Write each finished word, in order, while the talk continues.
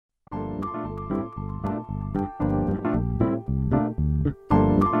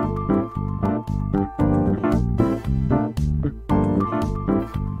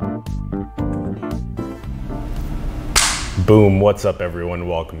Boom, what's up everyone?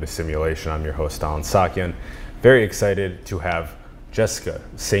 Welcome to Simulation. I'm your host, Alan Sakyan. Very excited to have Jessica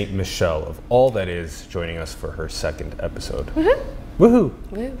Ste Michelle of All That Is joining us for her second episode. Woohoo!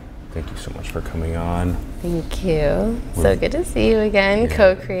 Woohoo! Woo. Thank you so much for coming on. Thank you. So good to see you again, yeah.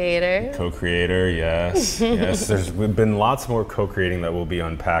 Co-creator. Co-creator, yes. Yes, there's been lots more co-creating that we'll be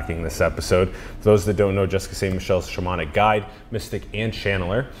unpacking this episode. For those that don't know, Jessica Ste Michelle is a shamanic guide, mystic, and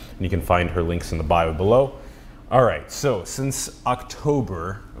channeler. And you can find her links in the bio below. All right, so since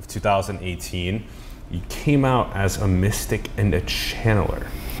October of 2018, you came out as a mystic and a channeler.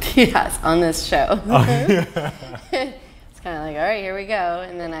 Yes, on this show. It's kind of like, all right, here we go.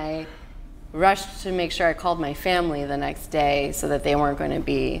 And then I rushed to make sure I called my family the next day so that they weren't going to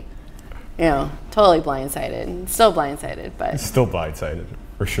be, totally blindsided. Still blindsided, but. Still blindsided,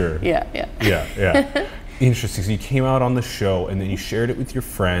 for sure. Yeah. Interesting. So you came out on the show and then you shared it with your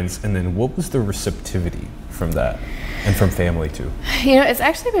friends, and then what was the receptivity from that and from family too? It's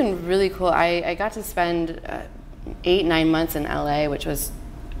actually been really cool. I got to spend 8-9 months in LA, which was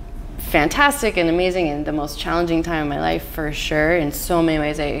fantastic and amazing and the most challenging time of my life for sure. In so many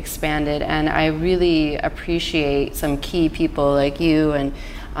ways I expanded, and I really appreciate some key people like you and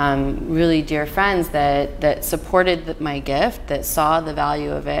really dear friends that supported my gift, that saw the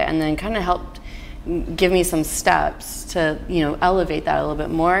value of it, and then kind of helped give me some steps to elevate that a little bit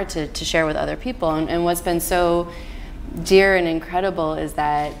more to share with other people. And what's been so dear and incredible is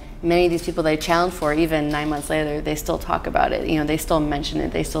that many of these people that I challenged for, even 9 months later, they still talk about it. They still mention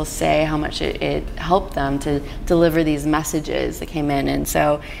it. They still say how much it helped them to deliver these messages that came in. And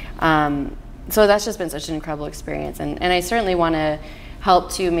so that's just been such an incredible experience. And I certainly want to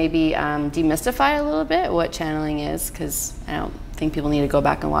help to maybe demystify a little bit what channeling is, because I don't think people need to go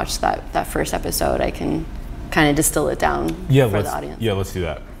back and watch that first episode. I can kind of distill it down for the audience. Yeah, let's do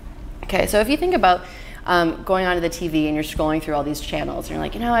that. Okay, so if you think about going onto the TV and you're scrolling through all these channels, and you're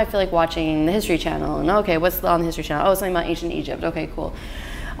like, I feel like watching the History Channel, and okay, what's on the History Channel? Oh, something about ancient Egypt. Okay, cool.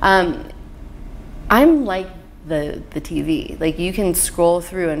 I'm like the TV. Like, you can scroll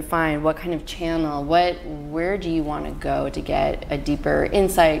through and find what kind of channel, where do you want to go to get a deeper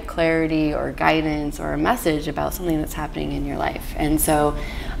insight, clarity, or guidance, or a message about something that's happening in your life. And so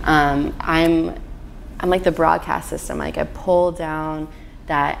I'm like the broadcast system. Like, I pull down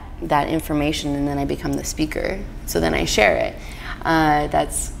that information, and then I become the speaker. So then I share it.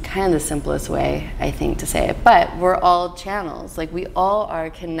 That's kind of the simplest way, I think, to say it. But we're all channels. Like, we all are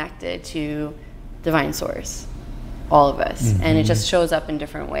connected to divine source, all of us. Mm-hmm. And it just shows up in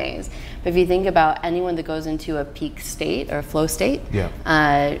different ways. But if you think about anyone that goes into a peak state or flow state,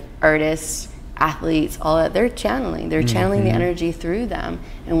 artists, athletes, all that, they're channeling. They're channeling the energy through them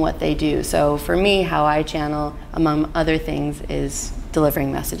and what they do. So for me, how I channel, among other things, is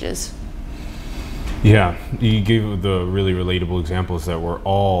delivering messages. Yeah, you gave the really relatable examples that we're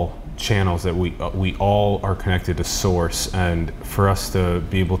all channels, that we all are connected to source, and for us to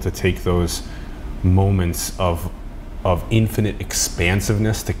be able to take those moments of infinite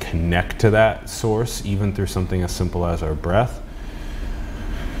expansiveness to connect to that source, even through something as simple as our breath,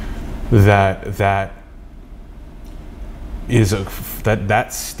 that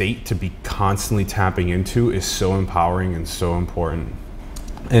state to be constantly tapping into is so empowering and so important.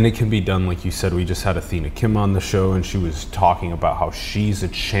 And it can be done, like you said. We just had Athena Kim on the show, and she was talking about how she's a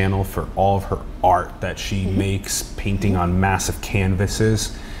channel for all of her art that she makes, painting on massive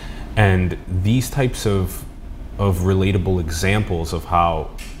canvases. And these types of relatable examples of how,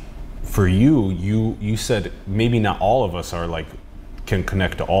 for you said maybe not all of us can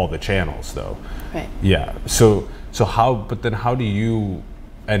connect to all the channels though. Right. Yeah. So how do you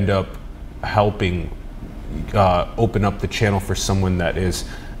end up helping open up the channel for someone that is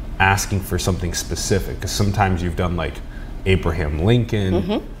asking for something specific? Because sometimes you've done like Abraham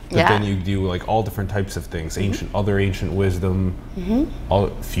Lincoln, but then you do like all different types of things, ancient wisdom, all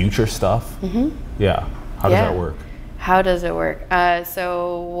future stuff. Yeah. How does that work? How does it work?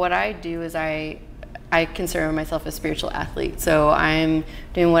 So what I do is I consider myself a spiritual athlete. So I'm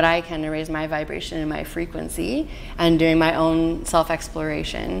doing what I can to raise my vibration and my frequency, and doing my own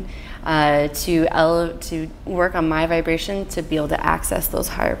self-exploration to work on my vibration to be able to access those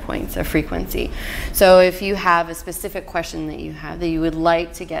higher points of frequency. So if you have a specific question that you would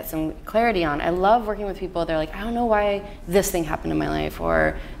like to get some clarity on, I love working with people. They're like, I don't know why this thing happened in my life,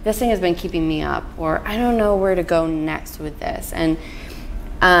 or this thing has been keeping me up, or I don't know where to go next with this. And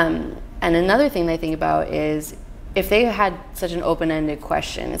another thing that I think about is if they had such an open-ended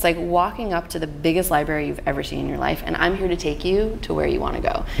question, it's like walking up to the biggest library you've ever seen in your life, and I'm here to take you to where you want to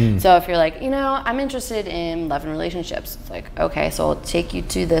go. So if you're like, I'm interested in love and relationships, it's like, okay, so I'll take you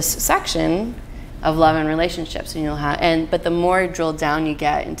to this section of love and relationships, and you'll have, but the more drilled down you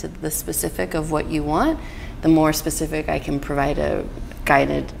get into the specific of what you want, the more specific I can provide a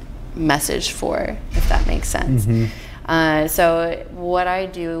guided message for, if that makes sense. So what I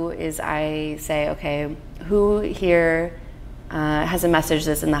do is I say, okay, who here has a message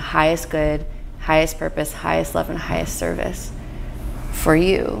that's in the highest good, highest purpose, highest love, and highest service for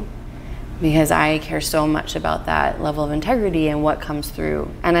you? Because I care so much about that level of integrity and what comes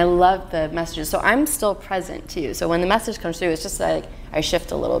through. And I love the messages. So I'm still present too. So when the message comes through, it's just like I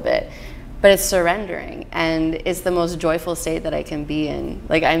shift a little bit. But it's surrendering, and it's the most joyful state that I can be in.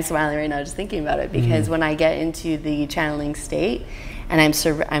 Like, I'm smiling right now just thinking about it, because when I get into the channeling state and I'm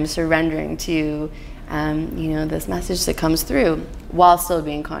surrendering to this message that comes through while still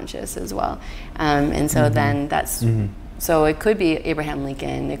being conscious as well. And so then that's, so it could be Abraham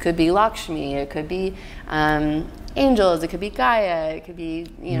Lincoln, it could be Lakshmi, it could be angels, it could be Gaia, it could be,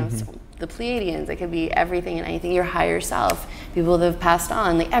 the Pleiadians, it could be everything and anything, your higher self, people that have passed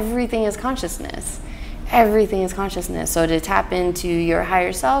on, like everything is consciousness. Everything is consciousness. So to tap into your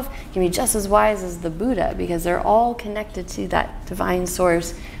higher self can be just as wise as the Buddha, because they're all connected to that divine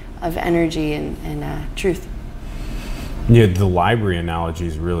source of energy and truth. Yeah, the library analogy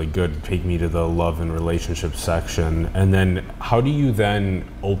is really good. Take me to the love and relationship section. And then how do you then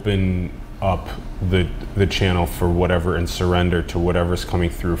open up the channel for whatever and surrender to whatever's coming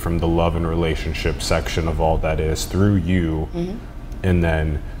through from the love and relationship section of all that is through you, and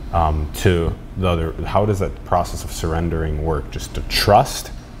then to the other? How does that process of surrendering work? Just to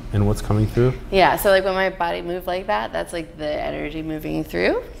trust in what's coming through? Yeah, so like when my body moves like that, that's like the energy moving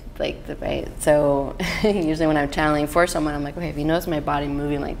through. So usually when I'm channeling for someone, I'm like, okay, if you notice my body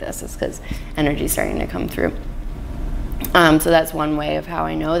moving like this, it's because energy's starting to come through. So that's one way of how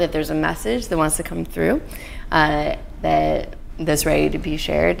I know that there's a message that wants to come through that's ready to be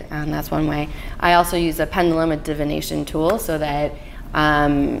shared, and that's one way. I also use a pendulum, a divination tool, so that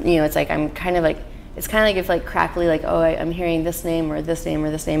it's like it's kind of like if like crackly, like, oh, I'm hearing this name or this name or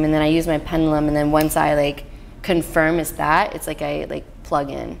this name, and then I use my pendulum, and then once I like confirm it's that, it's like I like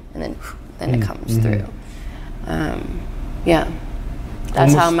plug in, and then it comes through.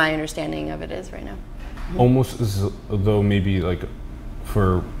 That's how my understanding of it is right now. Almost as though maybe like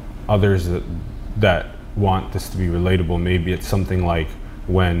for others that want this to be relatable, maybe it's something like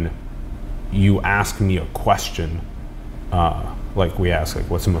when you ask me a question, like we ask, like,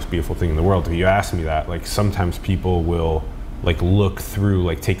 what's the most beautiful thing in the world? If you ask me that, like sometimes people will like look through,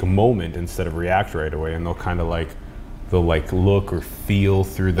 like take a moment instead of react right away, and they'll kind of like, they'll like look or feel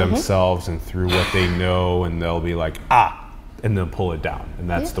through themselves and through what they know, and they'll be like, and they'll pull it down, and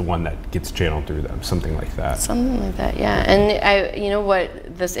that's the one that gets channeled through them, something like that. Something like that, yeah. And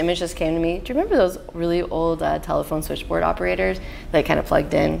what, this image just came to me. Do you remember those really old telephone switchboard operators that kind of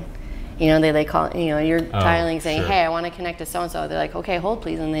plugged in? They like call, you're dialing saying, hey, I want to connect to so-and-so. They're like, okay, hold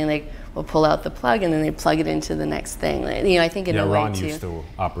please. And they like will pull out the plug, and then they plug it into the next thing. I think in a way Ron too. used to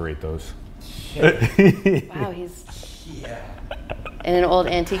operate those. Wow, he's in an old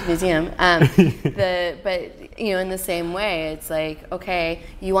antique museum. But in the same way, it's like, okay,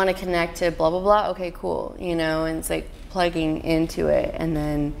 you want to connect to blah blah blah. Okay, cool. And it's like plugging into it, and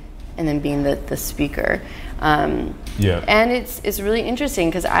then being the speaker. And it's really interesting,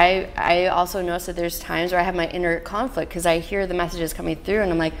 because I also notice that there's times where I have my inner conflict, because I hear the messages coming through,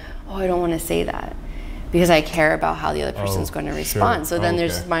 and I'm like, oh, I don't want to say that, because I care about how the other person's going to respond. So then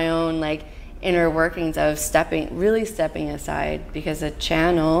there's my own like inner workings of stepping aside, because a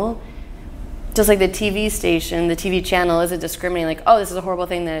channel, just like the TV station, the TV channel isn't discriminating like, oh, this is a horrible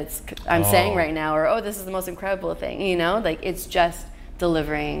thing that I'm saying right now, or oh, this is the most incredible thing, like it's just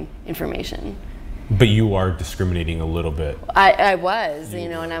delivering information. But you are discriminating a little bit. I was,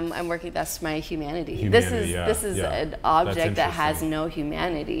 and I'm working, that's my humanity. This is an object that has no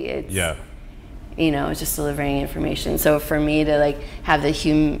humanity. It's it's just delivering information. So for me to like have the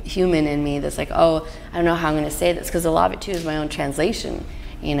human in me that's like, oh, I don't know how I'm going to say this, because a lot of it too is my own translation.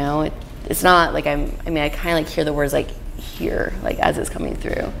 It's not like I kind of like hear the words like here, like as it's coming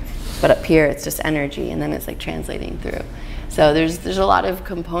through, but up here it's just energy, and then it's like translating through. So there's a lot of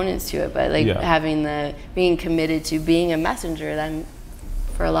components to it, but like having being committed to being a messenger, then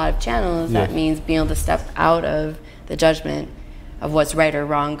for a lot of channels, that means being able to step out of the judgment of what's right or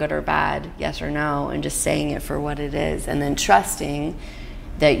wrong, good or bad, yes or no, and just saying it for what it is, and then trusting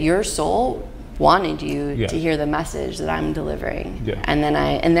that your soul wanted you to hear the message that I'm delivering, and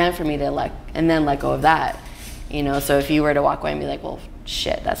then for me to let go of that, You know, so if you were to walk away and be like, well,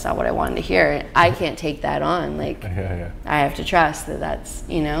 shit, that's not what I wanted to hear, I can't take that on. Like, I have to trust that that's,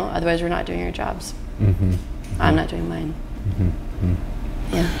 you know, otherwise we're not doing our jobs. I'm not doing mine.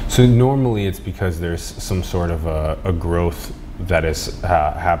 Yeah. So normally it's because there's some sort of a growth that is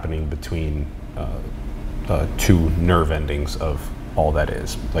happening between two nerve endings of all that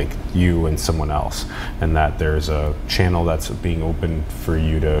is, like you and someone else, and that there's a channel that's being opened for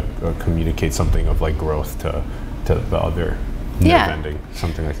you to communicate something of like growth to the other nerve ending,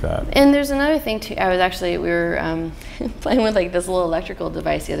 something like that. And there's another thing too. We were playing with like this little electrical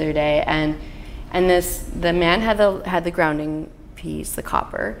device the other day, and the man had the grounding piece, the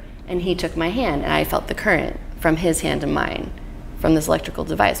copper, and he took my hand, and I felt the current from his hand to mine from this electrical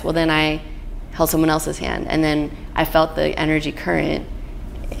device. Well, then I held someone else's hand, and then I felt the energy current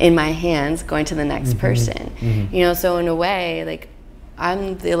in my hands going to the next person. You know, so in a way, like,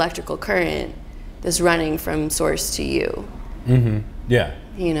 I'm the electrical current that's running from source to you. Yeah.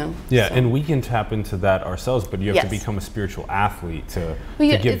 You know? Yeah, so. and we can tap into that ourselves, but you have to become a spiritual athlete to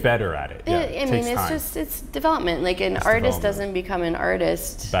get better at it. It's development. Like, an artist doesn't become an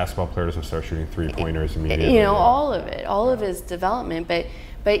artist. Basketball player doesn't start shooting 3-pointers immediately. You know, all of it is development, but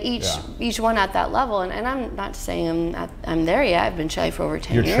each one at that level, and I'm not saying I'm there yet. I've been shy for over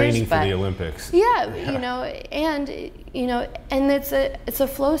 10 years. You're training for the Olympics. Yeah, you know, and it's a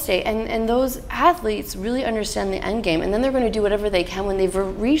flow state, and those athletes really understand the end game, and then they're going to do whatever they can when they've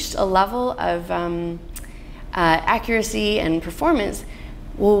reached a level of accuracy and performance.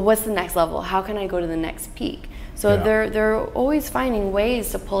 Well, what's the next level? How can I go to the next peak? So they're always finding ways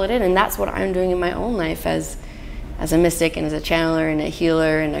to pull it in, and that's what I'm doing in my own life as a mystic and as a channeler and a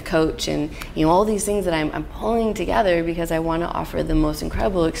healer and a coach, and you know, all these things that I'm pulling together because I want to offer the most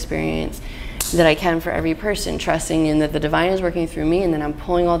incredible experience that I can for every person, trusting in that the divine is working through me, and then I'm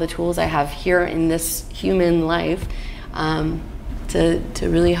pulling all the tools I have here in this human life to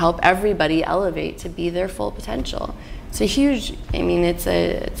really help everybody elevate to be their full potential. It's a huge, I mean, it's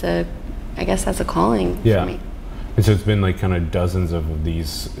a I guess that's a calling for me. And so it's been like kind of dozens of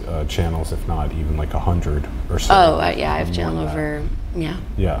these channels, if not even like 100 or so. I've channeled over,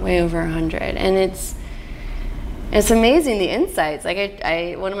 way over 100, and it's amazing, the insights. Like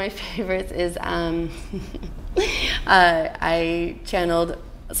I one of my favorites is I channeled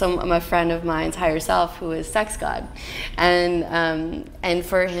a friend of mine's higher self who is sex god, and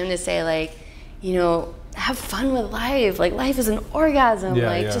for him to say, like, you know, have fun with life. Like, life is an orgasm.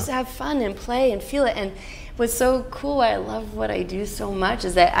 Just have fun and play and feel it. And what's so cool, I love what I do so much,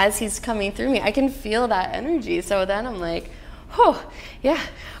 is that as he's coming through me, I can feel that energy. So then I'm like, oh, yeah,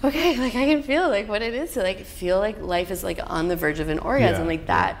 okay, like I can feel like what it is to like feel like life is like on the verge of an orgasm, like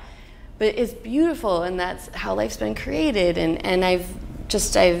that. But it's beautiful, and that's how life's been created. And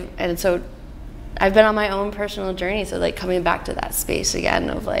so I've been on my own personal journey. So like coming back to that space again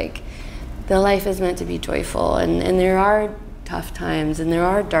of like, the life is meant to be joyful, and there are tough times and there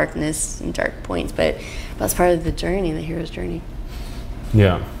are darkness and dark points, but that's part of the journey, the hero's journey.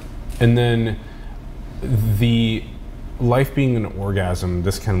 Yeah. And then the life being an orgasm,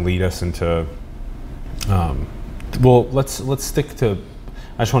 this can lead us into let's stick to,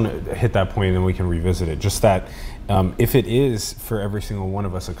 I just want to hit that point and then we can revisit it. Just that if it is for every single one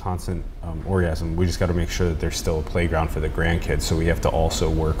of us a constant orgasm, we just got to make sure that there's still a playground for the grandkids. So we have to also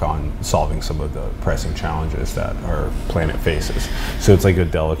work on solving some of the pressing challenges that our planet faces. So it's like a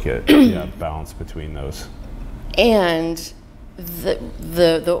delicate balance between those. And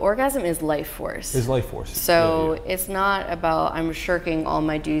the orgasm is life force. Is life force. So it's not about I'm shirking all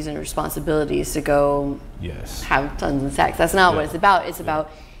my duties and responsibilities to go have tons of sex. That's not what it's about. It's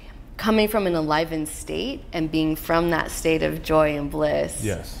about coming from an enlivened state and being from that state of joy and bliss,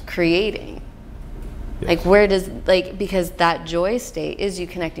 creating. Like, where does, like, because that joy state is you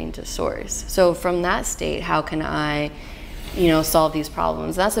connecting to source. So from that state, how can I, you know, solve these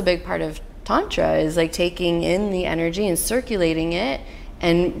problems? That's a big part of Tantra, is like taking in the energy and circulating it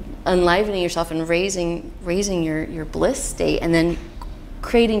and enlivening yourself and raising your bliss state, and then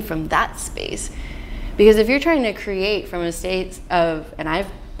creating from that space. Because if you're trying to create from a state of, and I've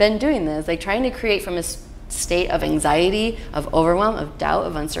been doing this, like trying to create from a state of anxiety, of overwhelm, of doubt,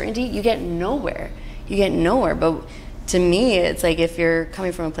 of uncertainty, you get nowhere. But to me, it's like if you're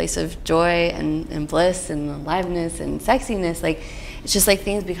coming from a place of joy and bliss and aliveness and sexiness, like it's just like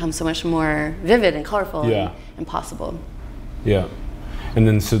things become so much more vivid and colorful and possible. Yeah. And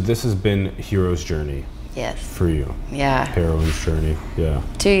then, so this has been Hero's Journey. Yes. For you. Yeah. Heroine's Journey. Yeah.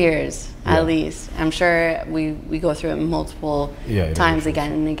 2 years. At least. I'm sure we go through it multiple times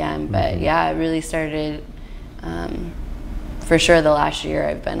again and again. But it really started, for sure the last year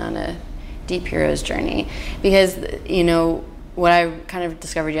I've been on a deep hero's journey. Because, you know, what I kind of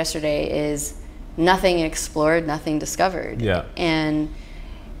discovered yesterday is nothing explored, nothing discovered. Yeah. And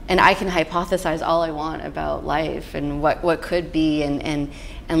I can hypothesize all I want about life and what could be, and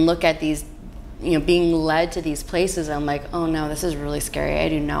look at these, you know, being led to these places. I'm like, oh no, this is really scary. I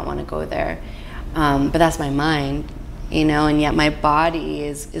do not want to go there. But that's my mind, you know, and yet my body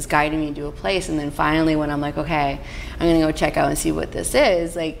is guiding me to a place. And then finally, when I'm like, okay, I'm going to go check out and see what this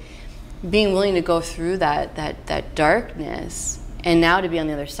is, like being willing to go through that darkness, and now to be on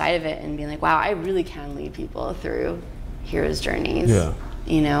the other side of it and being like, wow, I really can lead people through hero's journeys. Yeah.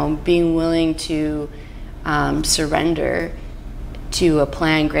 You know, being willing to surrender to a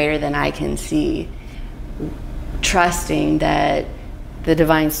plan greater than I can see, trusting that the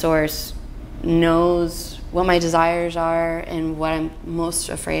divine source knows what my desires are and what I'm most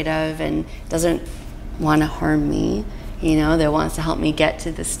afraid of, and doesn't want to harm me, you know, that wants to help me get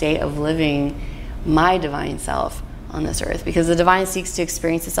to the state of living my divine self on this earth, because the divine seeks to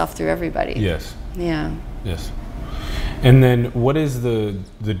experience itself through everybody. Yes. Yeah. Yes. And then what is the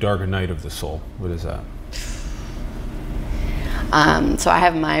dark night of the soul? What is that? So I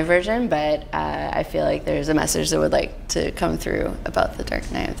have my version, but I feel like there's a message that would like to come through about the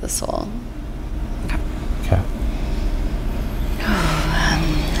dark night of the soul. Okay.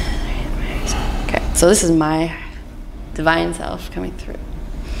 Okay, so this is my divine self coming through.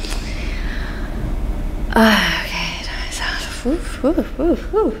 Okay, divine self.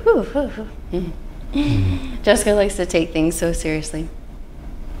 Jessica likes to take things so seriously,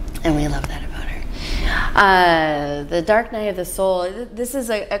 and we love that about her. The dark night of the soul, this is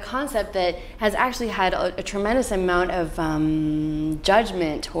a concept that has actually had a tremendous amount of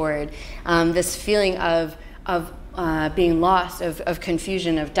judgment toward this feeling of being lost, of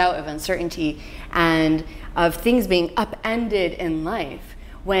confusion, of doubt, of uncertainty, and of things being upended in life,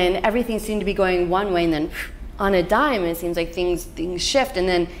 when everything seemed to be going one way, and then on a dime, it seems like things shift, and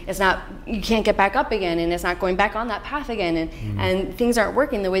then it's not, you can't get back up again, and it's not going back on that path again, and things aren't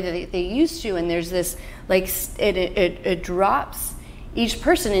working the way that they used to, and there's this, like, it drops each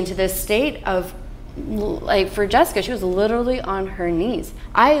person into this state of, like, for Jessica, she was literally on her knees.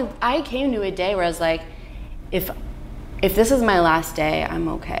 I came to a day where I was like, if this is my last day, I'm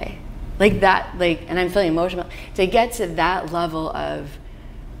okay. Like that, like, and I'm feeling emotional. To get to that level of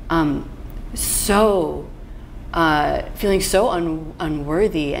feeling so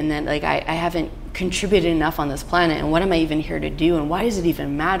unworthy, and then like I haven't contributed enough on this planet, and what am I even here to do, and why does it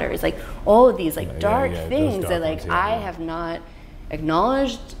even matter? It's like all of these like dark things that like I have not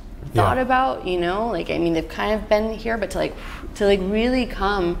acknowledged, thought about, you know, like, I mean, they've kind of been here, but to really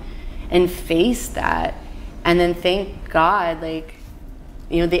come and face that, and then thank God, like,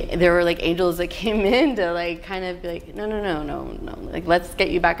 you know, there were like angels that came in to like kind of be like, no, like, let's get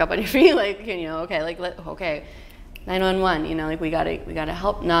you back up on your feet, like, you know, okay, like, okay, 911, you know, like, we gotta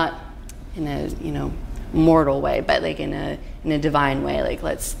help, not in a, you know, mortal way, but like in a divine way, like,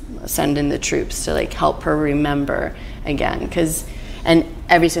 let's send in the troops to like help her remember again, and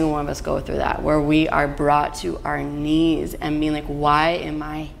every single one of us go through that, where we are brought to our knees and being like, why am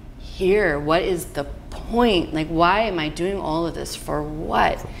I here? What is the point? Like, why am I doing all of this for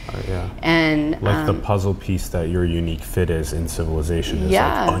what? And like the puzzle piece that your unique fit is in civilization is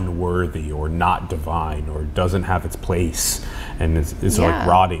like unworthy or not divine or doesn't have its place, and it's like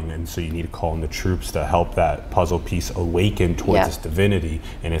rotting, and so you need to call in the troops to help that puzzle piece awaken towards its divinity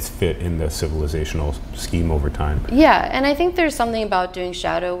and its fit in the civilizational scheme over time. And I think there's something about doing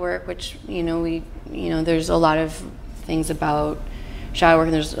shadow work, which, you know, there's a lot of things about shadow work,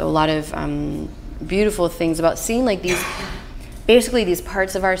 and there's a lot of beautiful things about seeing like these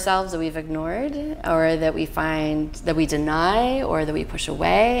parts of ourselves that we've ignored, or that we find that we deny, or that we push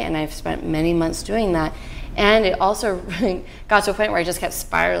away. And I've spent many months doing that, and it also got to a point where I just kept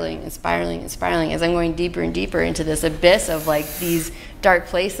spiraling as I'm going deeper and deeper into this abyss of like these dark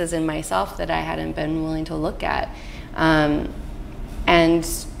places in myself that I hadn't been willing to look at, and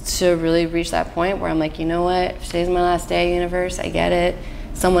to really reach that point where I'm like, you know what, if today's my last day, universe, I get it.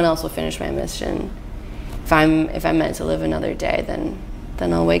 Someone else will finish my mission. If I'm meant to live another day, then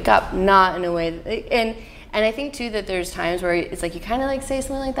I'll wake up, not in a way that, and I think too that there's times where it's like you kind of like say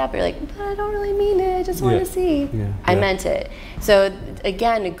something like that, but you're like, but I don't really mean it. I just want to see. I meant it. So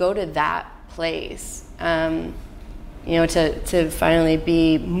again, to go to that place, you know, to finally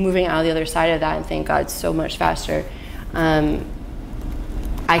be moving out of the other side of that, and thank God so much faster.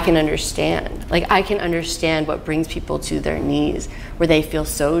 I can understand. Like, I can understand what brings people to their knees, where they feel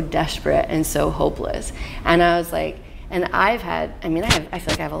so desperate and so hopeless. And I was like, and I feel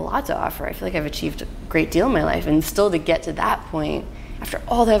like I have a lot to offer. I feel like I've achieved a great deal in my life, and still to get to that point after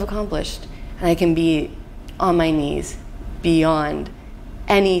all that I've accomplished and I can be on my knees beyond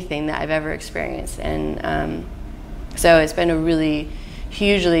anything that I've ever experienced. And so it's been a really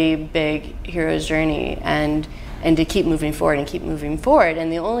hugely big hero's journey, and to keep moving forward and keep moving forward.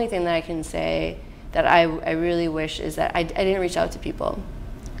 And the only thing that I can say that I really wish is that I didn't reach out to people.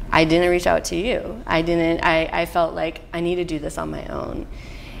 I didn't reach out to you. I felt like I need to do this on my own.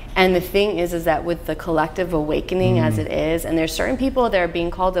 And the thing is that with the collective awakening as it is, and there's certain people that are being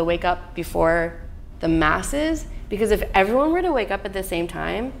called to wake up before the masses, because if everyone were to wake up at the same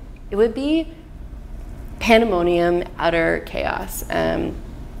time, it would be pandemonium, utter chaos. And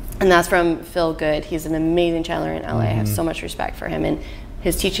that's from Phil Good. He's an amazing channeler in LA. I have so much respect for him, and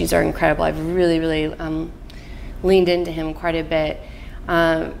his teachings are incredible. I've really, really leaned into him quite a bit.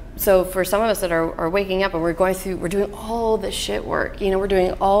 So for some of us that are waking up and we're doing all the shit work, we're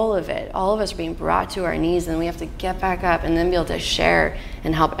doing all of it. All of us are being brought to our knees, and we have to get back up and then be able to share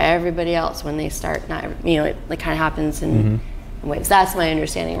and help everybody else when they start not, it like kind of happens in waves. That's my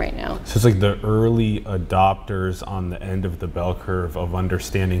understanding right now. So it's like the early adopters on the end of the bell curve of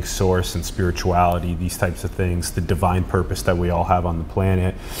understanding source and spirituality, these types of things, the divine purpose that we all have on the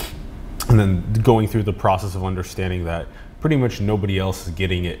planet, and then going through the process of understanding that pretty much nobody else is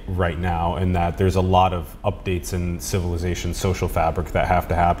getting it right now, and that there's a lot of updates in civilization, social fabric that have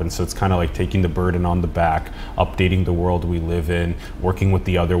to happen. So it's kind of like taking the burden on the back, updating the world we live in, working with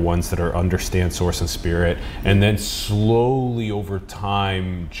the other ones that are understand source and spirit, and then slowly over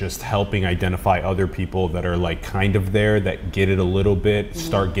time just helping identify other people that are like kind of there, that get it a little bit,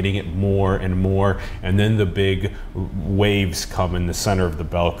 start getting it more and more, and then the big waves come in the center of the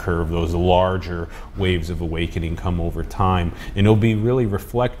bell curve. Those larger waves of awakening come over time. And it'll be really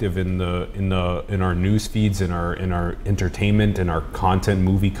reflective in our news feeds, in our entertainment, in our content,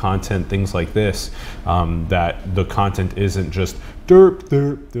 movie content, things like this. That the content isn't just derp,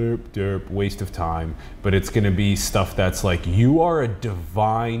 derp, derp, derp, waste of time, but it's going to be stuff that's like, you are a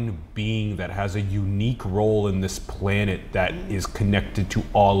divine being that has a unique role in this planet that is connected to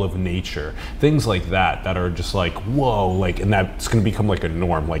all of nature. Things like that are just like, whoa, like, and that's going to become like a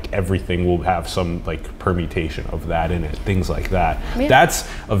norm. Like everything will have some like permutation of that in it, things like that. Yeah. That's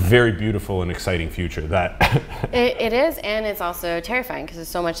a very beautiful and exciting future. That it is, and it's also terrifying because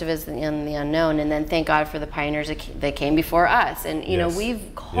so much of it is in the unknown. And then thank God for the pioneers that came before us. And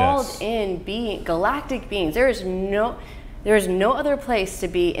we've called in galactic beings. There is no other place to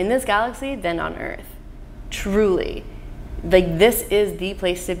be in this galaxy than on Earth. Truly. Like, this is the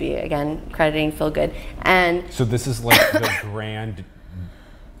place to be. Again, crediting Phil Good. And so this is like the grand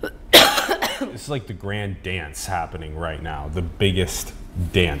this is like the grand dance happening right now. The biggest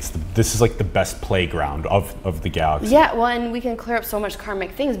dance. This is like the best playground of the galaxy. Yeah, well, and we can clear up so much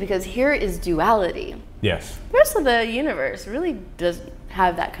karmic things because here is duality. Yes. The rest of the universe really doesn't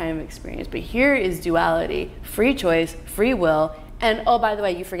have that kind of experience, but here is duality, free choice, free will, and oh, by the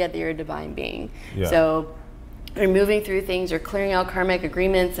way, you forget that you're a divine being. Yeah. So you're moving through things, you're clearing out karmic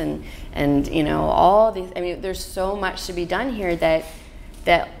agreements, and all these. I mean, there's so much to be done here that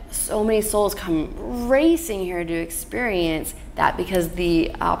so many souls come racing here to experience that, because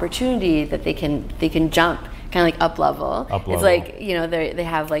the opportunity that they can jump, kind of like up level. It's like, they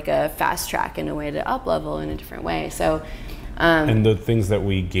have like a fast track in a way to up level in a different way. So and the things that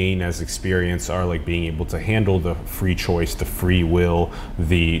we gain as experience are like being able to handle the free choice, the free will,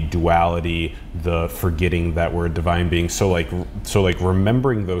 the duality, the forgetting that we're a divine being. So like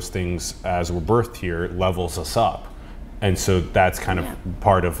remembering those things as we're birthed here levels us up. And so that's kind of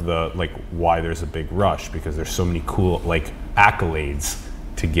part of the like why there's a big rush, because there's so many cool like accolades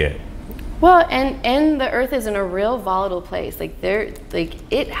to get. Well, and the Earth is in a real volatile place. Like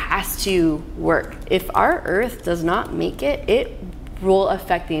it has to work. If our Earth does not make it, it will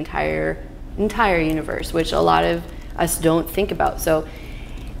affect the entire universe, which a lot of us don't think about. So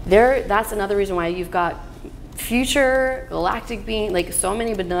that's another reason why you've got future galactic beings, like so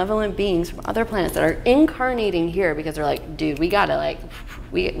many benevolent beings from other planets that are incarnating here because they're like, dude, we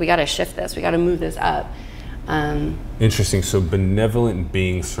gotta shift this, we gotta move this up. Interesting. So benevolent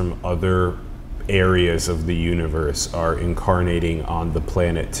beings from other areas of the universe are incarnating on the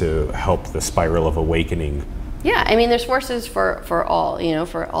planet to help the spiral of awakening. Yeah, I mean, there's forces for all,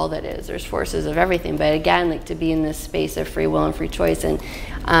 for all that is. There's forces of everything. But again, like to be in this space of free will and free choice, and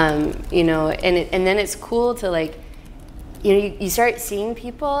and then it's cool to like, you start seeing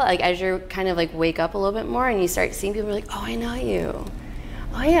people like as you're kind of like wake up a little bit more, and you start seeing people like, oh, I know you.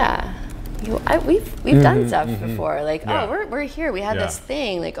 Oh yeah. We've done stuff before, like oh we're here, we had this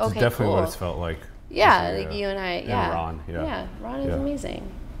thing, like okay, it's definitely cool. what it's felt like. Yeah, like you and I, and Ron, Ron is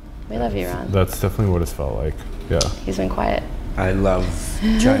amazing. We love you, Ron. That's definitely what it's felt like. Yeah, he's been quiet. I love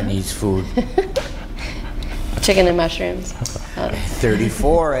Chinese food. Chicken and mushrooms.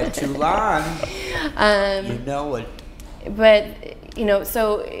 34 at Toulon. You know it. But,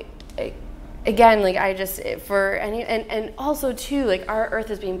 so again, like and also too, like our Earth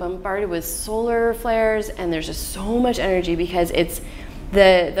is being bombarded with solar flares, and there's just so much energy because it's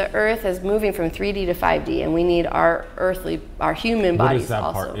the Earth is moving from 3D to 5D, and we need our human bodies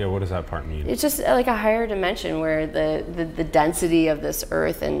also. What does that part mean? It's just like a higher dimension where the density of this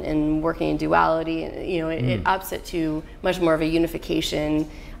Earth and working in duality, it ups it to much more of a unification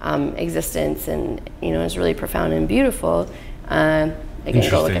existence, and it's really profound and beautiful.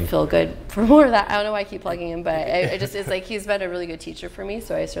 Again, go look at Feel Good for more of that. I don't know why I keep plugging him, but it's like he's been a really good teacher for me,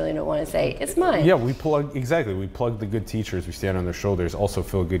 so I certainly don't want to say it's mine. Yeah, we plug the good teachers. We stand on their shoulders. Also,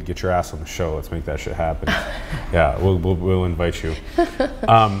 Feel Good, get your ass on the show. Let's make that shit happen. Yeah, we'll invite you.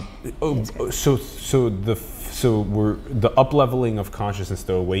 So we're the up-leveling of consciousness,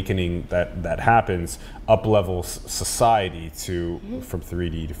 the awakening that happens, up-levels society from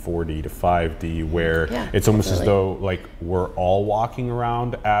 3D to 4D to 5D, where it's almost as though like we're all walking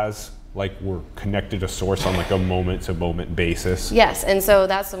around as like we're connected to source on like a moment-to-moment basis. Yes, and so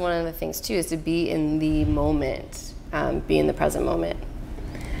that's one of the things too, is to be in the moment, be in the present moment.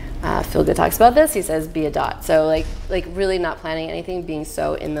 Feel Good talks about this. He says, "Be a dot." So like really not planning anything, being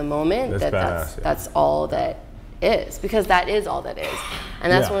so in the moment that's all that is, because that is all that is,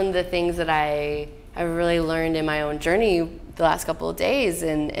 and that's one of the things that I really learned in my own journey the last couple of days,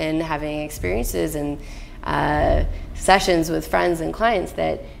 and having experiences and sessions with friends and clients,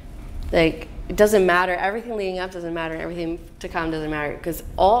 that like it doesn't matter. Everything leading up doesn't matter, and everything to come doesn't matter, because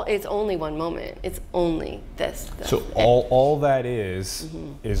it's only one moment. It's only this. So all that is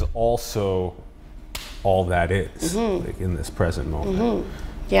also all that is, like in this present moment.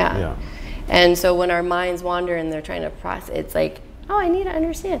 Yeah. And so when our minds wander and they're trying to process, it's like, oh, I need to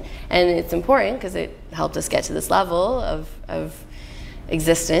understand, and it's important because it helped us get to this level of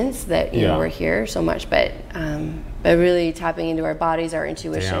existence that we're here so much, but really tapping into our bodies, our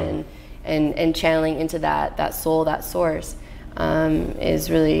intuition. And channeling into that soul, that source, is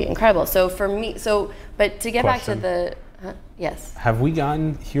really incredible. So for me, but to get back to the, yes. Have we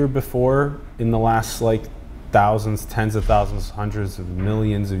gotten here before in the last like thousands, tens of thousands, hundreds of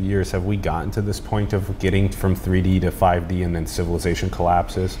millions of years? Have we gotten to this point of getting from 3D to 5D and then civilization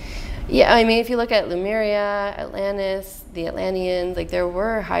collapses? Yeah, I mean, if you look at Lemuria, Atlantis, the Atlanteans, like there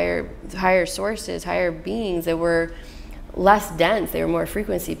were higher sources, higher beings that were less dense, they were more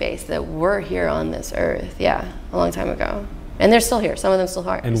frequency based, that were here on this earth, a long time ago, and they're still here. Some of them still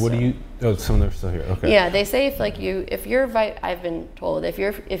are. And what do you? Oh, some of them are still here. Okay. Yeah, they say if your I've been told if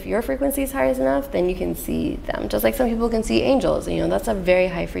your frequency is high enough, then you can see them. Just like some people can see angels, that's a very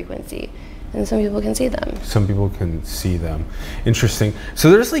high frequency, and some people can see them. Some people can see them. Interesting. So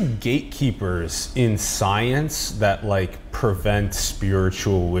there's like gatekeepers in science that like prevent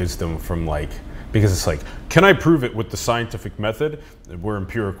spiritual wisdom from like. Because it's like, can I prove it with the scientific method? We're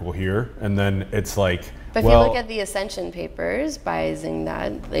empirical here. And then it's like, but if you look at the Ascension papers by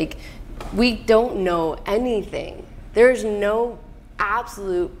Zingdad, like, we don't know anything. There's no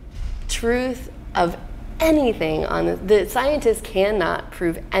absolute truth of anything on this. The scientists cannot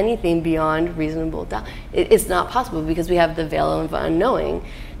prove anything beyond reasonable doubt. It's not possible, because we have the veil of unknowing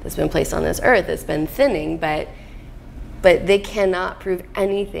that's been placed on this earth. It's been thinning, but they cannot prove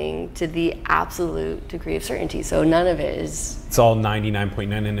anything to the absolute degree of certainty. So none of it is. It's all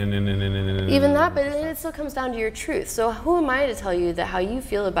 99.9. Even that, but it still comes down to your truth. So who am I to tell you that how you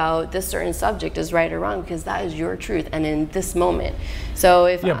feel about this certain subject is right or wrong? Because that is your truth, and in this moment. So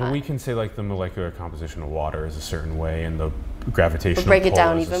if but we can say like the molecular composition of water is a certain way, and the gravitational break it pull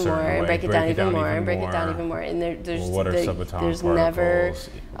down is a even certain more, and way. break it down even more, and break it down even more. And there's what are subatomic there's particles? Never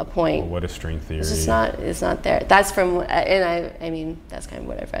a point. What is string theory? It's just not. It's not there. That's from, and I mean that's kind of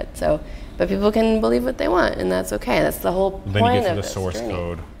what I've read. So, but people can believe what they want, and that's okay. That's the whole point of this. Then you get to the source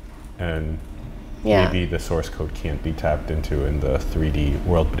code, and maybe the source code can't be tapped into in the 3D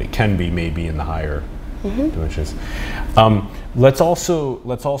world, but it can be maybe in the higher dimensions. Let's also.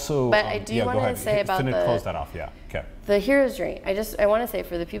 But I do want to say about close that off. Yeah. Okay. The hero's journey. I want to say,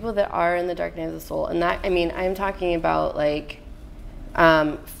 for the people that are in the dark night of the soul, and that, I mean, I'm talking about like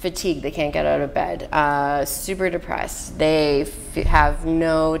fatigue. They can't get out of bed. Super depressed. They have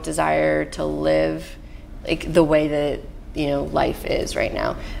no desire to live like the way that life is right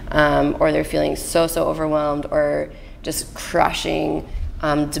now, or they're feeling so overwhelmed, or just crushing,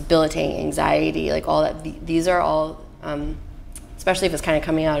 debilitating anxiety, like all that. These are all especially if it's kind of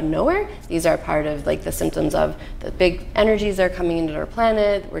coming out of nowhere. These are part of like the symptoms of the big energies that are coming into our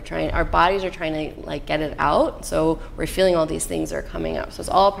planet. Our bodies are trying to like get it out. So we're feeling all these things that are coming up. So it's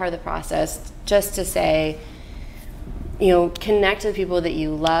all part of the process, just to say, you know, connect to the people that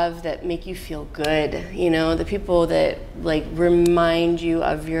you love, that make you feel good, you know, the people that like remind you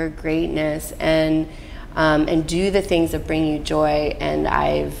of your greatness, and do the things that bring you joy. And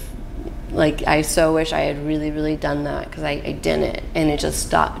I so wish I had really done that, because I didn't, and it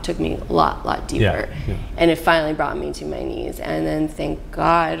just took me a lot deeper. Yeah. And it finally brought me to my knees. And then thank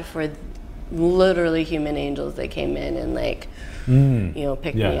God for literally human angels that came in and like, you know,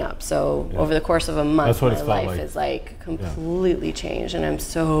 picked me up. So over the course of a month, my life is like completely changed, and I'm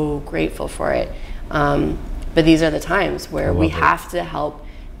so grateful for it. But these are the times where we have to help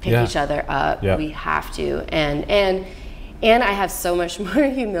pick each other up. We have to, and I have so much more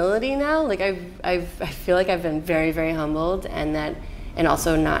humility now. Like I feel like I've been very humbled, and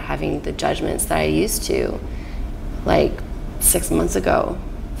also not having the judgments that I used to, like 6 months ago,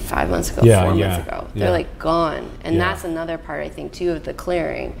 5 months ago, 4 months ago. They're like gone. And that's another part, I think, too, of the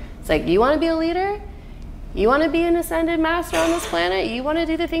clearing. It's like, you want to be a leader? You want to be an ascended master on this planet? You want to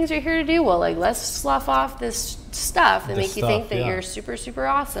do the things you're here to do? Well, like, let's slough off this stuff that make you think that you're super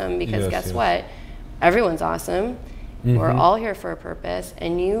awesome, because guess what? Everyone's awesome. We're all here for a purpose,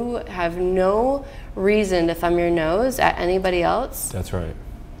 and you have no reason to thumb your nose at anybody else. That's right.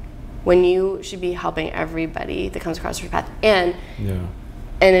 When you should be helping everybody that comes across your path. And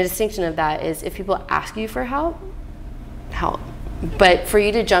a distinction of that is, if people ask you for help. But for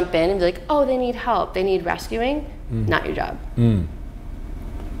you to jump in and be like, oh, they need help, they need rescuing, not your job.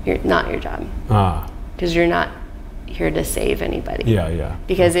 You're not your job. Because you're not here to save anybody.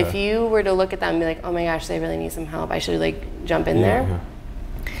 Because if you were to look at them and be like, oh my gosh, they really need some help, I should like jump in there.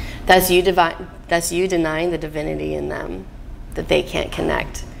 That's you denying the divinity in them, that they can't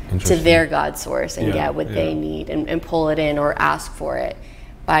connect to their God source and get what they need and pull it in or ask for it,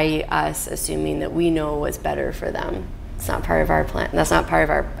 by us assuming that we know what's better for them. It's not part of our plan. That's not part of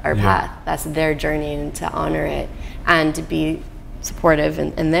our path. That's their journey, and to honor it and to be supportive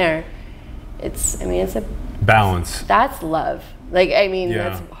and there. It's a balance. That's love. Like,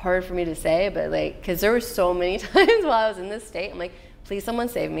 that's hard for me to say, but like, because there were so many times while I was in this state, I'm like, please someone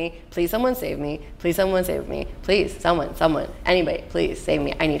save me. Please someone save me. Please someone save me. Please someone, anybody, please save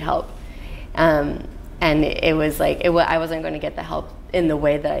me. I need help. And it was like, I wasn't going to get the help in the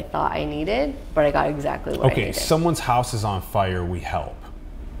way that I thought I needed, but I got exactly what I needed. Someone's house is on fire, we help.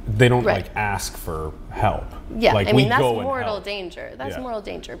 They don't like ask for help. Like, that's mortal danger. That's mortal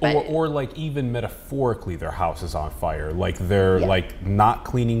danger. But or like, even metaphorically, their house is on fire. Like, they're like not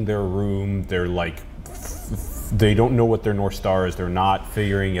cleaning their room. They're like, they don't know what their North Star is. They're not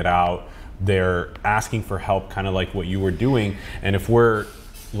figuring it out. They're asking for help, kind of like what you were doing. And if we're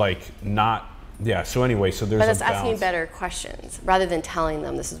like not, so anyway, so there's But it's asking better questions rather than telling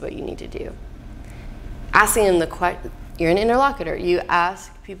them this is what you need to do. Asking them you're an interlocutor. You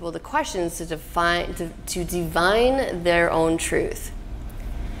ask people the questions to divine their own truth.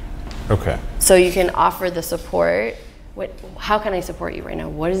 Okay. So you can offer the support. How can I support you right now?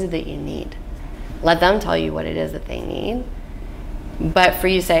 What is it that you need? Let them tell you what it is that they need. But for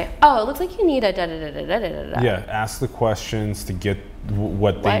you to say, oh, it looks like you need a da-da-da-da-da-da-da. Yeah, ask the questions to get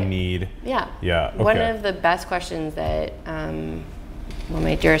what they need. Yeah. Yeah, okay. One of the best questions that one of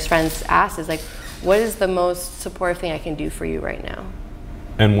my dearest friends asked is like, what is the most supportive thing I can do for you right now?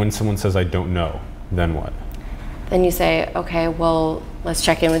 And when someone says, I don't know, then what? Then you say, okay, well, let's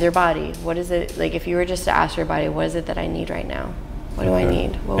check in with your body. What is it, like if you were just to ask your body, what is it that I need right now? What do I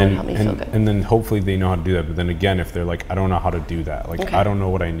need? What would help me feel good? And then hopefully they know how to do that. But then again, if they're like, I don't know how to do that. Like, I don't know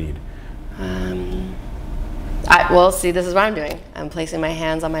what I need. Well, see, this is what I'm doing. I'm placing my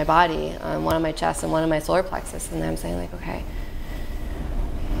hands on my body, on one of my chest and one of my solar plexus. And then I'm saying like, okay,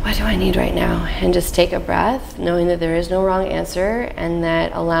 what do I need right now? And just take a breath, knowing that there is no wrong answer, and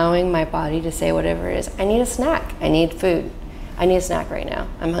that allowing my body to say whatever it is. I need a snack. I need food. I need a snack right now.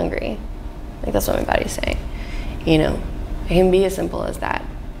 I'm hungry. Like, that's what my body's saying. You know, it can be as simple as that.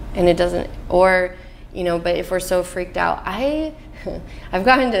 And it doesn't, or, you know, but if we're so freaked out, I've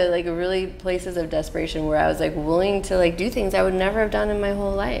gotten to like really places of desperation where I was like willing to like do things I would never have done in my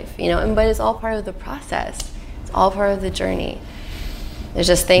whole life, you know, but it's all part of the process. It's all part of the journey. There's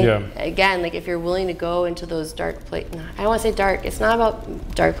just again, like if you're willing to go into those dark places, I don't want to say dark, it's not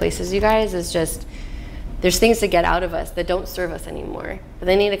about dark places, you guys, it's just, there's things to get out of us that don't serve us anymore, but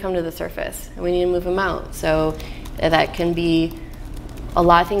they need to come to the surface and we need to move them out. So that can be a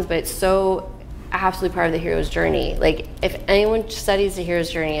lot of things, but it's so absolutely part of the hero's journey. Like if anyone studies the hero's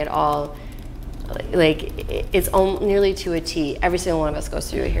journey at all, Like, it's nearly to a T. Every single one of us goes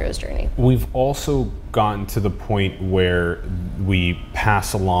through a hero's journey. We've also gotten to the point where we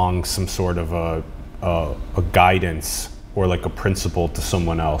pass along some sort of a guidance or like a principle to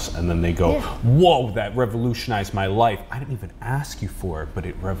someone else, and then they go, whoa, that revolutionized my life. I didn't even ask you for it, but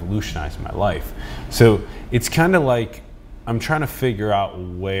it revolutionized my life. So it's kind of like, I'm trying to figure out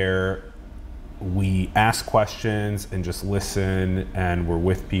where we ask questions and just listen, and we're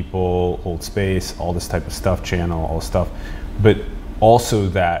with people, hold space, all this type of stuff, channel, all this stuff. But also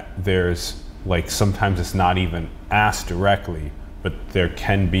that there's like, sometimes it's not even asked directly, but there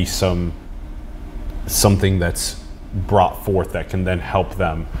can be something that's brought forth that can then help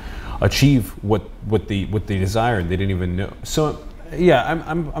them achieve what they desire and they didn't even know. So yeah,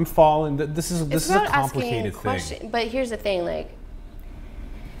 I'm following. This is a complicated thing. But here's the thing, like,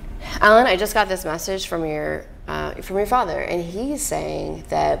 Alan, I just got this message from your father, and he's saying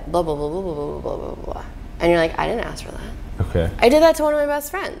that blah blah blah blah blah blah blah blah blah, and you're like, I didn't ask for that. Okay. I did that to one of my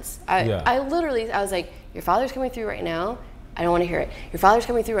best friends. I literally, I was like, your father's coming through right now. I don't want to hear it. Your father's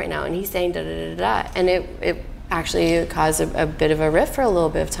coming through right now, and he's saying da da da da, and it actually caused a bit of a rift for a little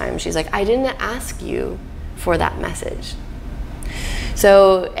bit of time. She's like, I didn't ask you for that message.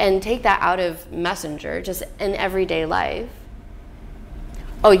 So, and take that out of Messenger, just in everyday life.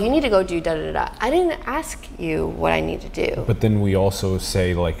 Oh, you need to go do da da da. I didn't ask you what I need to do. But then we also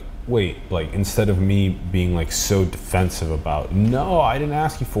say, like, wait, like, instead of me being like so defensive about, no, I didn't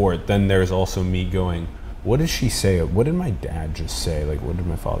ask you for it, then there's also me going, what did she say? What did my dad just say? Like, what did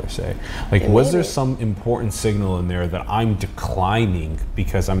my father say? Like, was there some important signal in there that I'm declining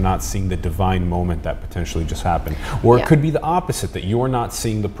because I'm not seeing the divine moment that potentially just happened? Or it could be the opposite, that you're not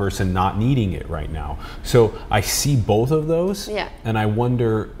seeing the person not needing it right now. So I see both of those, and I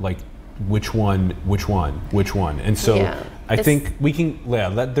wonder, like, which one. And so I think we can,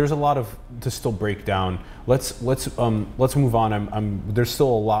 there's a lot of to still break down. Let's move on. There's still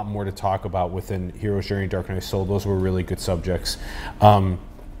a lot more to talk about within Hero's Journey, Dark Night Soul. Those were really good subjects.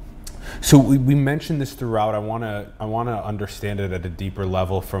 So we mentioned this throughout. I wanna understand it at a deeper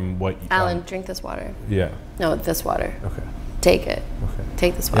level from what. Alan, drink this water. Yeah. No, this water. Okay. Take it. Okay.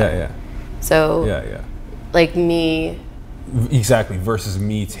 Take this water. Yeah. So. Yeah. Like me. Exactly. Versus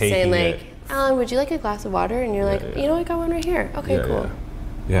me taking saying, like, it. Alan, would you like a glass of water? And you're like, you know, I got one right here. Okay, cool.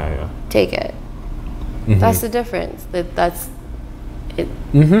 Yeah. Take it. Mm-hmm. That's the difference. That's it.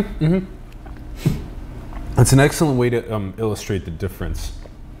 That's an excellent way to illustrate the difference.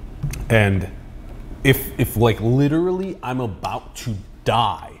 And if like literally I'm about to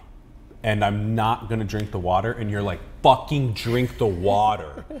die and I'm not gonna drink the water, and you're like, fucking drink the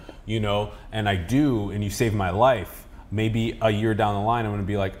water, you know, and I do, and you save my life, maybe a year down the line, I'm going to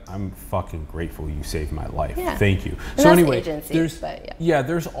be like, I'm fucking grateful you saved my life. Yeah. Thank you. And so anyway, agency,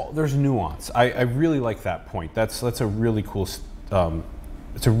 there's nuance. I really like that point. That's a really cool,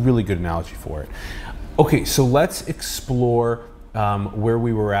 it's a really good analogy for it. Okay, so let's explore where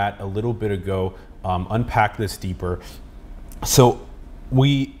we were at a little bit ago, unpack this deeper. So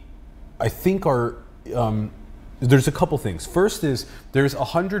I think there's a couple things. First is there's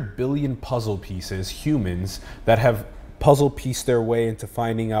 100 billion puzzle pieces, humans, that have puzzle pieced their way into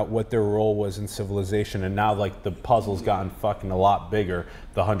finding out what their role was in civilization, and now like the puzzle's gotten fucking a lot bigger,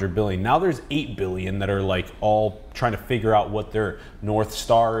 the 100 billion. Now there's 8 billion that are like all trying to figure out what their North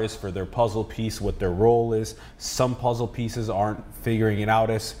Star is for their puzzle piece, what their role is. Some puzzle pieces aren't figuring it out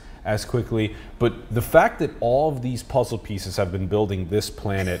as quickly, but the fact that all of these puzzle pieces have been building this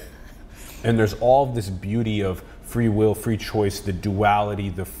planet, and there's all of this beauty of free will, free choice, the duality,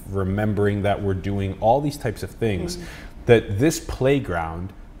 the remembering that we're doing, all these types of things, that this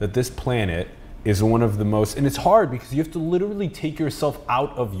playground, that this planet is one of the most, and it's hard because you have to literally take yourself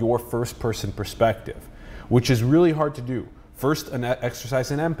out of your first person perspective, which is really hard to do. First, an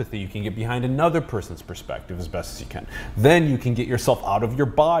exercise in empathy. You can get behind another person's perspective as best as you can. Then you can get yourself out of your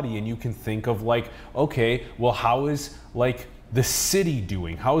body and you can think of like, okay, well, how is like the city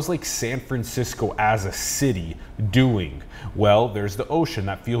doing? How is like San Francisco as a city doing? Well, there's the ocean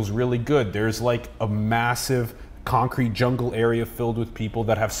that feels really good. There's like a massive concrete jungle area filled with people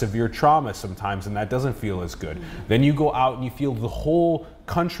that have severe trauma sometimes, and that doesn't feel as good. Then you go out and you feel the whole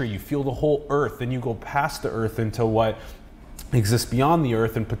country, you feel the whole earth, then you go past the earth into what exists beyond the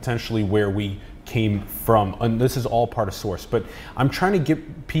earth and potentially where we came from. And this is all part of source, but I'm trying to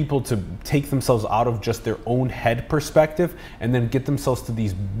get people to take themselves out of just their own head perspective and then get themselves to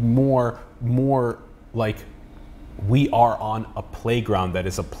these more like, we are on a playground that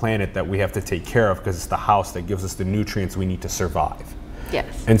is a planet that we have to take care of because it's the house that gives us the nutrients we need to survive.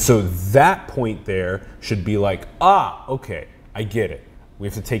 Yes. And so that point there should be like, okay, I get it. We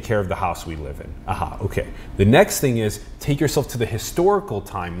have to take care of the house we live in. Aha, okay. The next thing is take yourself to the historical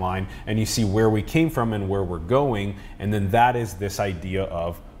timeline and you see where we came from and where we're going. And then that is this idea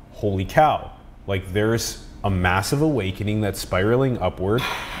of, holy cow, like there's a massive awakening that's spiraling upward.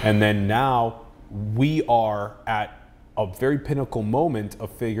 And then now we are at a very pinnacle moment of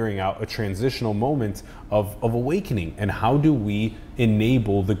figuring out a transitional moment of awakening. And how do we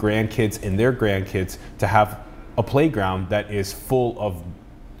enable the grandkids and their grandkids to have a playground that is full of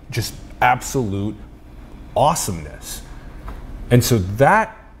just absolute awesomeness? And so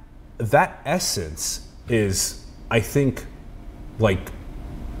that essence is, I think, like,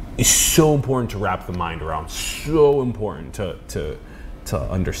 is so important to wrap the mind around, so important to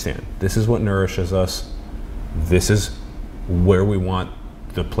understand. This is what nourishes us. This is where we want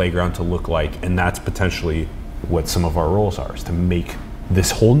the playground to look like, and that's potentially what some of our roles are, is to make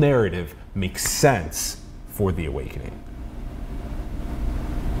this whole narrative make sense for the awakening.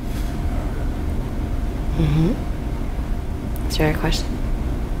 Mm-hmm. Is there a question?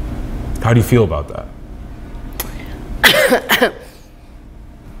 How do you feel about that?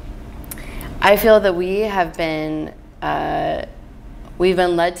 I feel that we have been, we've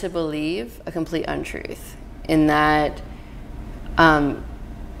been led to believe a complete untruth in that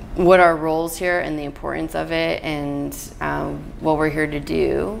what our roles here and the importance of it and what we're here to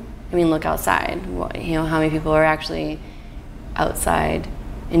do. I mean, look outside. You know, how many people are actually outside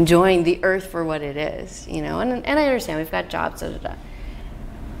enjoying the earth for what it is, you know? And I understand we've got jobs,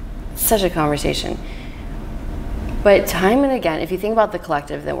 such a conversation. But time and again, if you think about the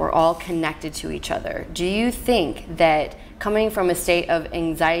collective, that we're all connected to each other, do you think that coming from a state of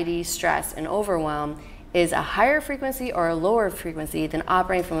anxiety, stress, and overwhelm is a higher frequency or a lower frequency than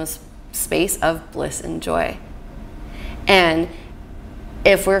operating from a space of bliss and joy? And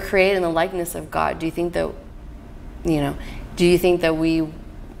if we're created in the likeness of God, do you think that, do you think that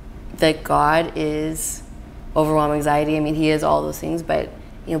God is overwhelming anxiety? I mean, he is all those things, but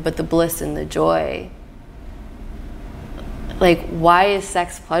the bliss and the joy, like, why is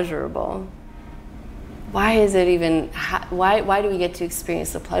sex pleasurable? Why is it even, why do we get to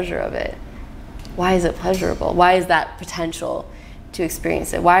experience the pleasure of it? Why is it pleasurable? Why is that potential to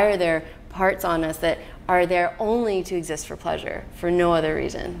experience it? Why are there parts on us that are there only to exist for pleasure, for no other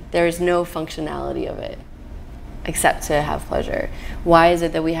reason? There is no functionality of it except to have pleasure. Why is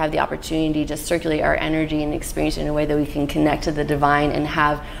it that we have the opportunity to circulate our energy and experience it in a way that we can connect to the divine and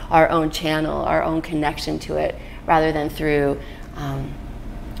have our own channel, our own connection to it, rather than through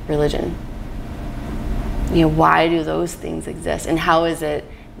religion? Why do those things exist? And how is it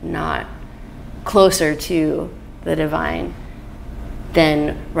not closer to the divine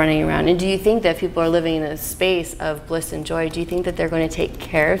than running around? And do you think that people are living in a space of bliss and joy? Do you think that they're going to take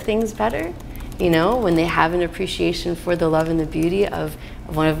care of things better? When they have an appreciation for the love and the beauty of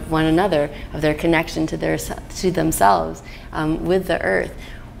one another, of their connection to themselves, with the earth,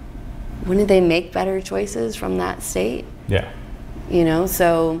 wouldn't they make better choices from that state? Yeah.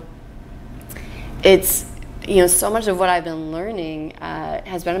 So it's, so much of what I've been learning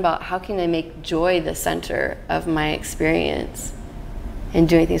has been about how can I make joy the center of my experience and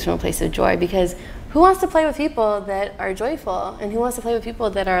doing things from a place of joy. Because who wants to play with people that are joyful, and who wants to play with people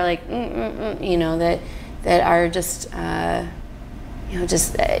that are like, that are just, and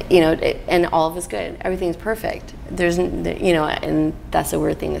all of it's good. Everything's perfect. There's, and that's a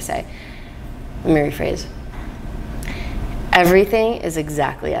weird thing to say. Let me rephrase. Everything is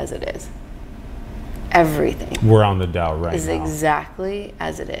exactly as it is. Everything. We're on the dial right now. Is exactly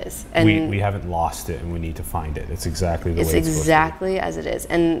as it is. And we haven't lost it, and we need to find it. It's exactly the way it's exactly as it is.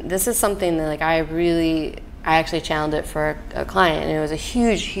 And this is something that I actually channeled it for a client, and it was a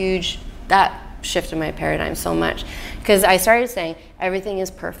huge, that shifted my paradigm so much. Because I started saying everything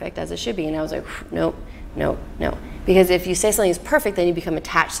is perfect as it should be, and I was like, nope. Because if you say something is perfect, then you become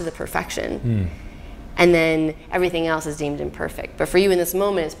attached to the perfection. And then everything else is deemed imperfect. But for you in this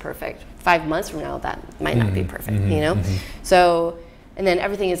moment, it's perfect. 5 months from now, that might not be perfect, So, and then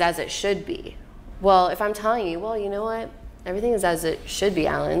everything is as it should be. Well, if I'm telling you, well, you know what? Everything is as it should be,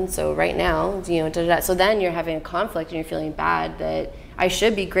 Alan. So right now, so then you're having a conflict and you're feeling bad that I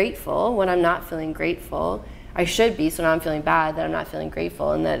should be grateful when I'm not feeling grateful. I should be, so now I'm feeling bad that I'm not feeling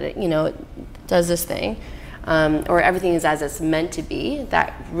grateful, and that it does this thing. Or everything is as it's meant to be,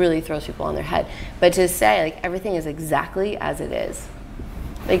 that really throws people on their head. But to say, like, everything is exactly as it is,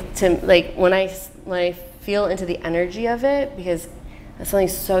 when I feel into the energy of it, because that's something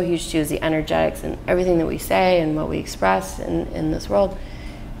so huge too, is the energetics and everything that we say and what we express in this world.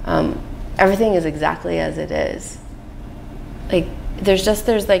 Everything is exactly as it is. Like, there's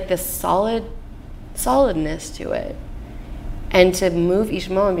like this solidness to it. And to move each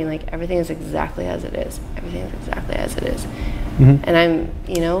moment, being like, everything is exactly as it is. Everything is exactly as it is. And I'm,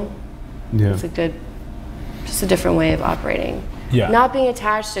 it's just a different way of operating. Yeah. Not being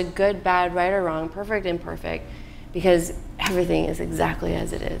attached to good, bad, right or wrong, perfect, imperfect, because everything is exactly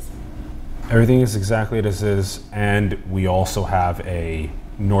as it is. Everything is exactly as it is, and we also have a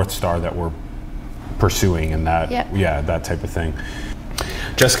North Star that we're pursuing, and that, that type of thing.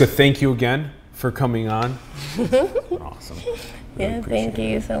 Jessica, thank you again for coming on. Awesome. Really thank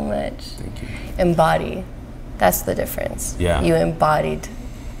you so much. Thank you. Embody. That's the difference. Yeah. You embodied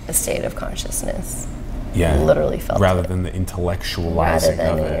a state of consciousness. Yeah. You literally felt rather it. than the intellectualizing rather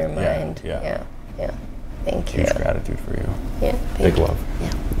than of in it. your mind. Yeah. Thank you. Huge gratitude for you. Yeah. Big love. Yeah.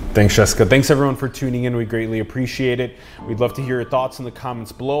 Thanks, Jessica. Thanks, everyone, for tuning in. We greatly appreciate it. We'd love to hear your thoughts in the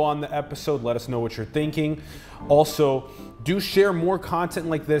comments below on the episode. Let us know what you're thinking. Also, do share more content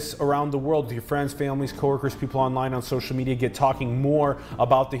like this around the world with your friends, families, coworkers, people online on social media. Get talking more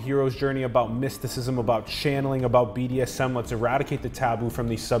about the hero's journey, about mysticism, about channeling, about BDSM. Let's eradicate the taboo from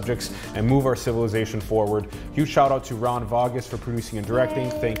these subjects and move our civilization forward. Huge shout out to Ron Vargas for producing and directing.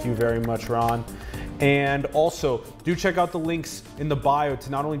 Thank you very much, Ron. And also, do check out the links in the bio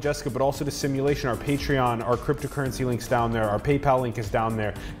to not only Jessica, but also to Simulation, our Patreon, our cryptocurrency links down there, our PayPal link is down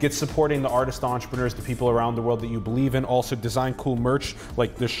there. Get supporting the artists, entrepreneurs, the people around the world that you believe in. Also, design cool merch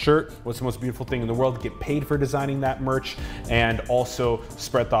like this shirt. What's the most beautiful thing in the world? Get paid for designing that merch. And also,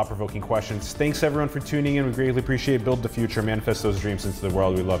 spread thought-provoking questions. Thanks, everyone, for tuning in. We greatly appreciate it. Build the future, manifest those dreams into the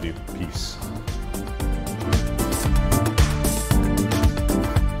world. We love you. Peace.